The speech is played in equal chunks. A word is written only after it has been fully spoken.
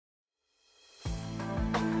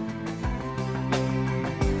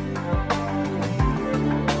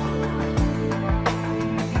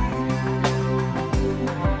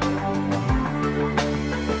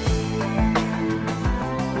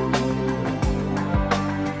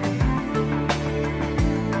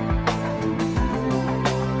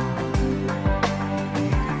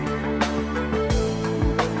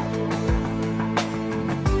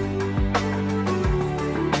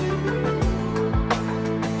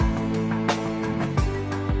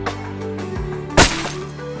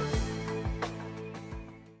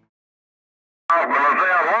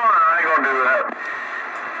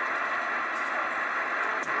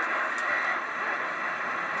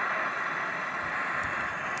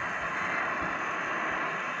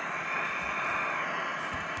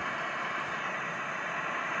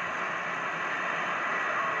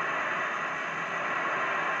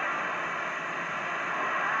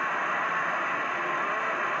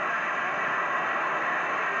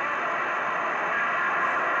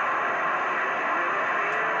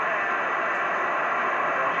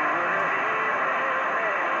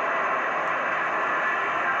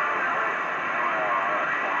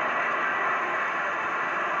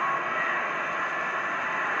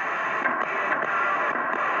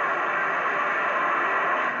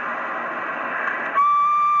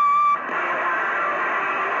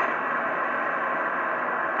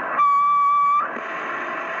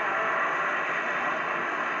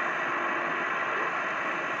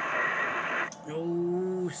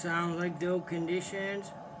Oh, sounds like those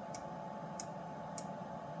conditions.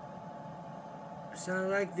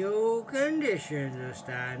 Sounds like those conditions are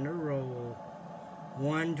starting to roll.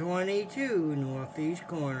 122 northeast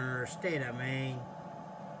corner, state of Maine.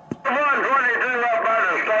 122 up by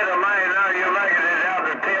the state of Maine. Now you're making it out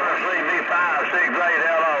to Tennessee. B568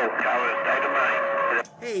 LO. Calling state of Maine.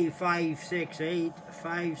 Hey,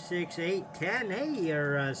 568-10. Hey,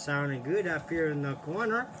 you're sounding good up here in the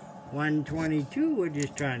corner. 122, we're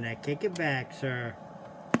just trying to kick it back, sir.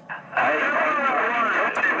 Hey,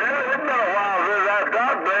 it's been a while since I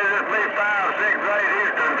talked, but it's B568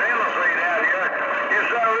 Eastern Tennessee down here. You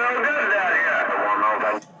sound real good down here.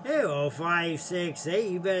 Hey, well, 568,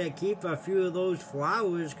 you better keep a few of those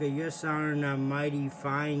flowers, because you're sounding mighty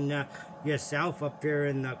fine yourself up here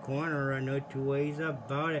in the corner. No two ways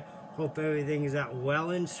about it. Hope everything's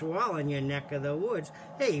well and swell in your neck of the woods.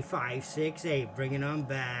 Hey, 568, bring it on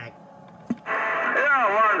back. Yeah,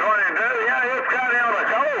 122. Yeah, it's kind of on the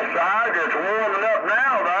cold side. It's warming up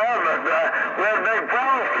now, though, but we had a big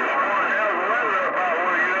frost this morning. How's the weather about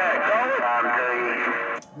where you at,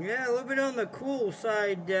 cold? Yeah, a little bit on the cool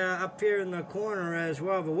side up here in the corner as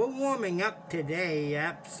well, but we're warming up today,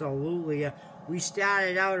 absolutely. We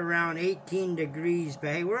started out around 18 degrees,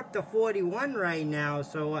 but hey, we're up to 41 right now,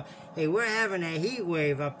 so hey, we're having a heat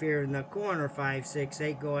wave up here in the corner.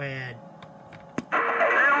 568, go ahead.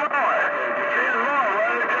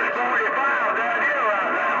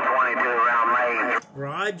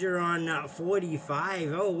 Roger on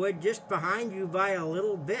 45. Oh, we're just behind you by a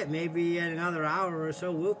little bit. Maybe in another hour or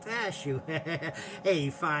so we'll pass you. Hey,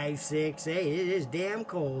 568. It is damn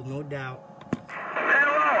cold, no doubt. Hey,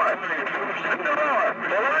 Lord.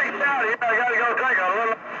 Well, right now, I gotta go take a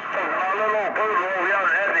little old poodle over yonder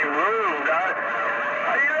and have him groomed, right?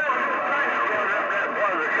 You ever Thanksgiving up that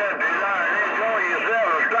part of the country, and enjoy yourself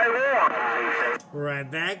and stay warm. Right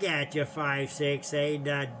back at you, 568.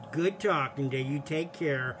 Good talking to you. Take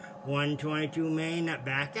care. 122 Maine,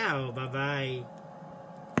 back out. Bye-bye.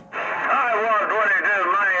 Hi,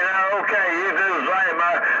 122 Maine. Okay, you do the same.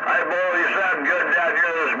 Hey, boy, you sound good down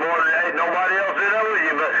here this morning. Ain't nobody else in there with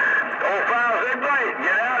you, but old 568,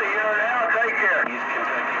 get out of here now. Take care.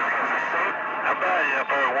 How about you up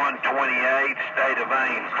there, 128, state of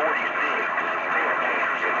Maine, 46.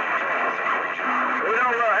 We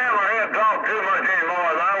don't let Hammerhead talk too much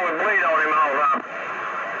anymore. I would bleed on him all the time.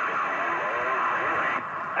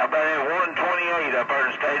 How about that 128 up there in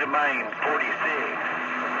the state of Maine, 46?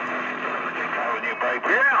 Calling you,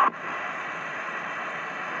 baby. Yeah.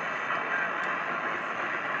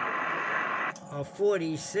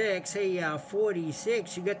 46. Hey,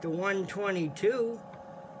 46, you got the 122.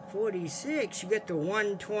 46, you got the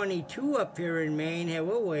 122 up here in Maine. Hey,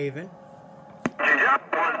 we're waving.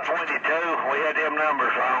 122, we had them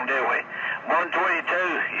numbers wrong, didn't we? 122,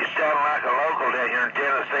 you sound like a local down here in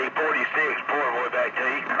Tennessee. 46, poor boy, back to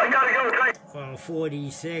you. I gotta go take. Well,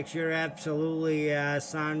 46, you're absolutely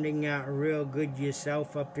sounding real good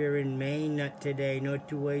yourself up here in Maine today. No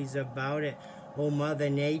two ways about it. Oh, Mother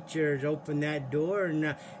Nature's opened that door,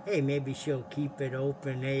 and hey, maybe she'll keep it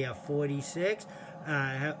open. Hey, 46.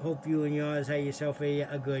 Hope you and yours have yourself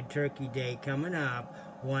a good turkey day coming up.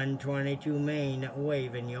 122 Maine,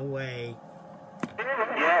 waving your way.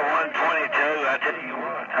 Yeah, 122, I tell you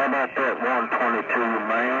what. How about that 122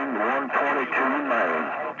 Maine, 122 Maine,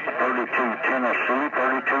 32 Tennessee,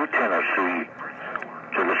 32 Tennessee,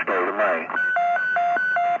 to the state of Maine.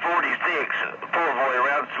 46, poor boy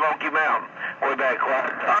around Smoky Mountain, way back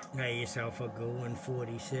quiet. Have yourself a good one,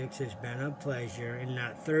 46. It's been a pleasure. And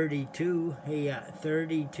 32, hey,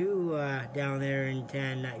 32 down there in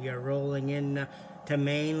 10, you're rolling in to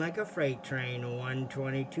Maine like a freight train.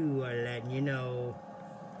 122, letting you know.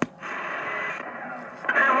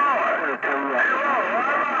 Make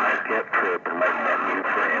that trip and make that new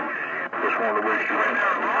friend. Just want to wish you a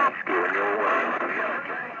Thanksgiving your way.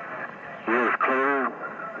 Yours clear.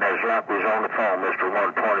 As like we was on the phone, Mr.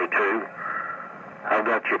 122. I've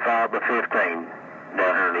got you 5 by 15 down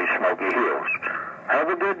here in these Smoky Hills. Have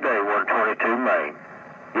a good day, 122 Maine.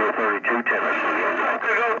 You're 32 Tennessee.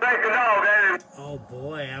 Go take the dog, Daddy. Oh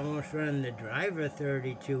boy, I almost run the driver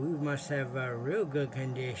 32. We must have real good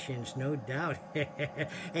conditions, no doubt.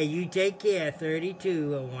 Hey, you take care,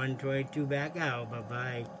 32, 122 back out.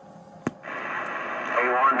 Bye-bye. Hey,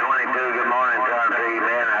 122, good morning, John to you,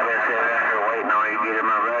 man. I've been sitting out here waiting on you to get in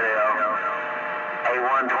my radio. Hey,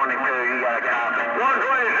 122, you got a copy. 122,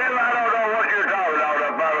 I don't know what you're talking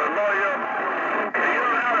about, brother. Boy,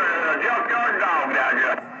 you're out of a junkyard dog down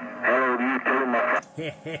here. Hello to you too, my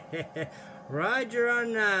friend. Roger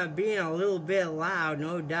on being a little bit loud,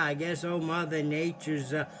 no doubt. I guess old Mother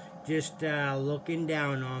Nature's just looking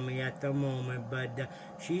down on me at the moment, but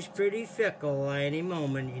she's pretty fickle. Any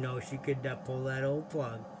moment, you know, she could pull that old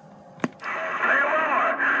plug. Hey,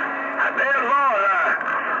 Lord. There's Lord.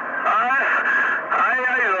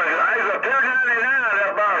 I was a 299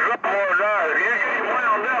 up by Sophomore Drive. You get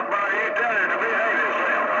wound up, buddy. You tell her to behave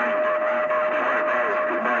yourself.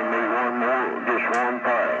 Bring me one more, just one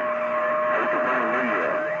part.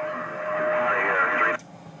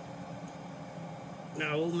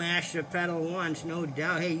 Now, we'll mash the pedal once, no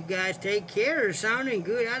doubt. Hey, you guys take care. Sounding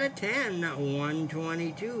good out of 10.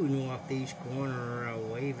 122 northeast corner,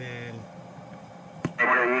 waving. You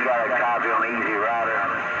got a copy on Easy Rider.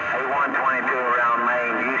 Hey, 122 around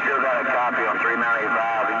Maine. You still got a copy on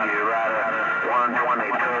 395 Easy Rider.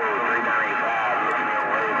 122, 395. Looking your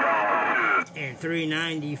way on. And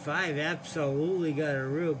 395, absolutely got a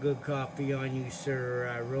real good copy on you,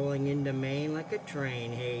 sir. Rolling into Maine like a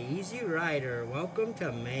train. Hey, Easy Rider, welcome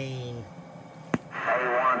to Maine. Hey,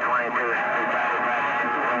 122.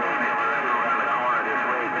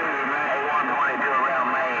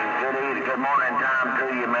 Good morning time to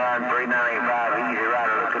you, man. 395 Easy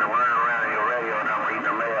Rider looking around your radio, and I'm reading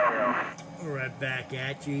the mail. Right back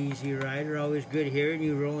at you, Easy Rider. Always good hearing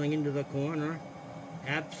you rolling into the corner.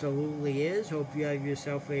 Absolutely is. Hope you have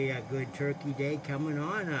yourself a good turkey day coming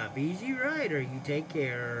on up. Easy Rider, you take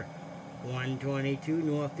care. 122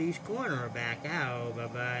 northeast corner, back out.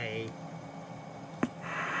 Bye-bye. Good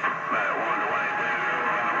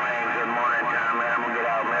morning time, man. I'm going to get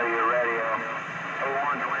out and mail your radio. Hey,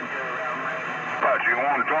 122 around Maine. Apache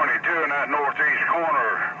 122 in that northeast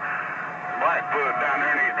corner. Blackfoot down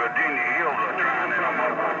there in East Virginia Hills are trying in a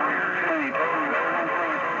mobile rear.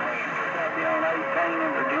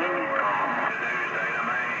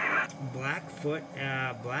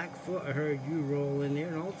 Blackfoot, I heard you roll in there,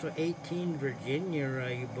 and also 18 Virginia,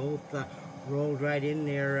 you both rolled right in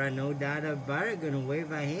there, no doubt about it. Gonna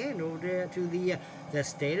wave a hand over there to the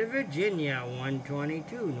state of Virginia,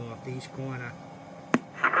 122 northeast corner.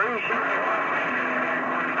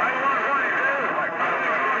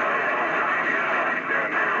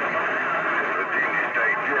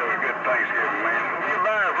 Thanksgiving, man. You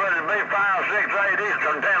better put it be 5, 6, 8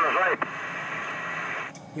 Eastern Tennessee.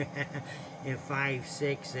 In 5,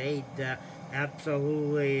 6, 8,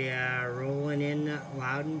 absolutely rolling in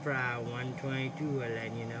loud and proud. 122, I'll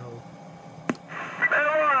let you know.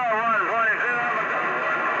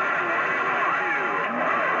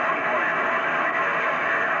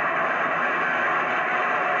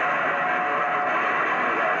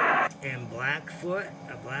 And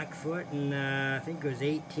Blackfoot, and I think it was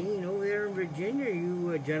 18 over there in Virginia.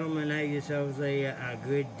 You gentlemen have yourselves a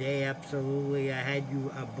good day. Absolutely, I had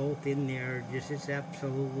you both in there. Just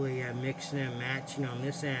absolutely mixing and matching on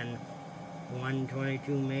this end.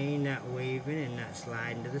 122 Maine, waving and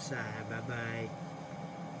sliding to the side. Bye bye.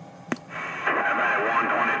 I'm at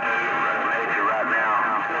 122 right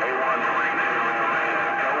now. Hey, 122.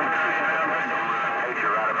 Hate you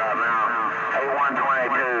right about now. Hey,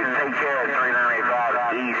 122. Take care of 395.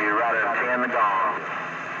 Easy Rider 10 gone.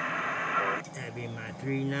 That'd be my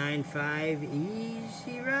 395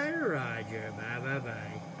 Easy Rider Roger. Bye bye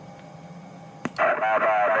bye. Bye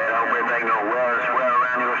bye, man. Hope everything goes well and swell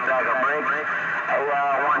around your stack of bricks. Hey,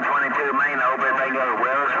 122 Maine. Hope everything goes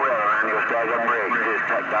well and swell around your stack of bricks. Just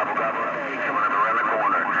take double coming up around the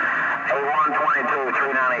corner. Hey, 122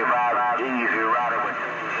 395.